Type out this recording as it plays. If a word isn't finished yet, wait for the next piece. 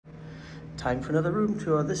Time for another room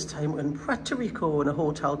tour, this time in Puerto Rico in a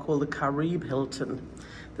hotel called the Caribe Hilton.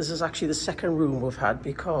 This is actually the second room we've had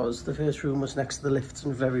because the first room was next to the lifts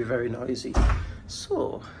and very, very noisy.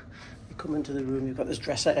 So, you come into the room, you've got this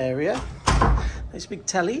dresser area, nice big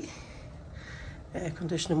telly, air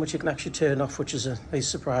conditioning which you can actually turn off, which is a nice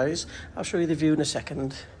surprise. I'll show you the view in a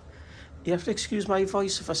second. You have to excuse my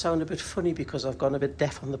voice if I sound a bit funny because I've gone a bit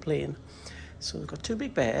deaf on the plane. So we've got two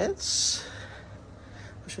big beds.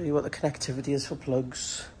 I'll show you what the connectivity is for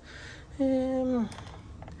plugs.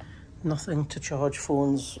 Nothing to charge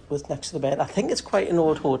phones with next to the bed. I think it's quite an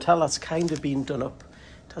old hotel that's kind of been done up.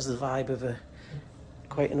 It has the vibe of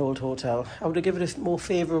quite an old hotel. I would have given it a more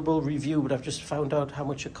favourable review, but I've just found out how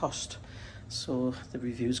much it cost. So the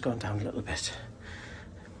review's gone down a little bit.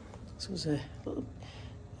 So there's a little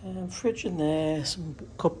fridge in there, some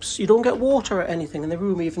cups. You don't get water or anything in the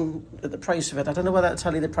room, even at the price of it. I don't know whether to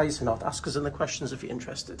tell you the price or not. Ask us in the questions if you're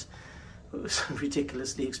interested. It was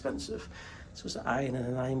ridiculously expensive. So there's an iron and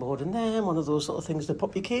an iron board in there, one of those little things to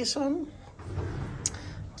pop your case on.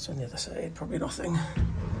 What's on the other side? Probably nothing.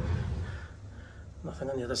 Nothing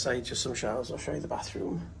on the other side, just some showers. I'll show you the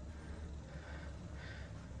bathroom.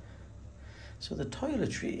 So the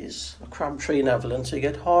toiletries are Crabtree and Evelyn, so you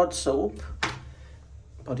get hard soap,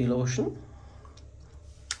 body lotion.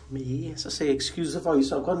 Me, as I say, excuse the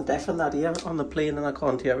voice, I've gone deaf in that ear on the plane and I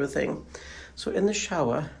can't hear everything. So in the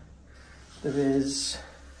shower, there is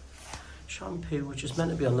shampoo, which is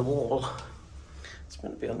meant to be on the wall. It's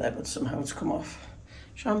meant to be on there, but somehow it's come off.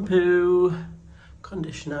 Shampoo,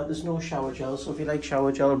 conditioner, there's no shower gel, so if you like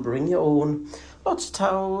shower gel, bring your own. Lots of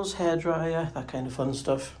towels, hairdryer, that kind of fun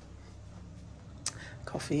stuff.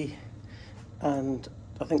 Coffee, and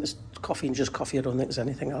I think there's coffee and just coffee. I don't think there's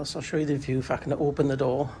anything else. I'll show you the view if I can open the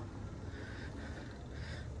door.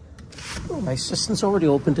 Oh, my assistant's already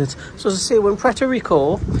opened it. So as I say, we're in Puerto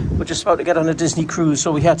Rico. We're just about to get on a Disney cruise.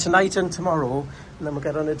 So we're here tonight and tomorrow, and then we'll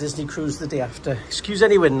get on a Disney cruise the day after. Excuse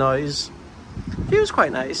any wind noise. The view's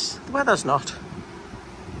quite nice. The weather's not.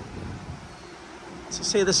 So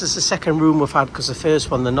say this is the second room we've had because the first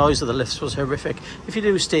one, the noise of the lifts was horrific. If you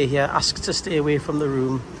do stay here, ask to stay away from the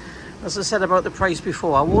room. As I said about the price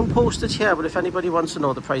before, I won't post it here, but if anybody wants to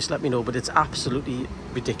know the price, let me know. But it's absolutely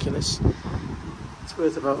ridiculous. It's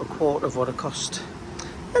worth about a quarter of what it cost.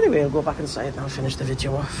 Anyway, I'll go back inside and I'll finish the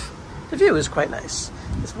video off. The view is quite nice.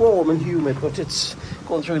 It's warm and humid, but it's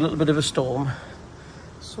going through a little bit of a storm.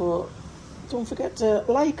 So don't forget to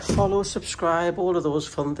like, follow, subscribe, all of those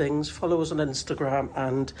fun things. Follow us on Instagram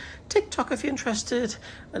and TikTok if you're interested.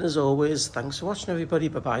 And as always, thanks for watching, everybody.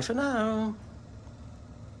 Bye-bye for now.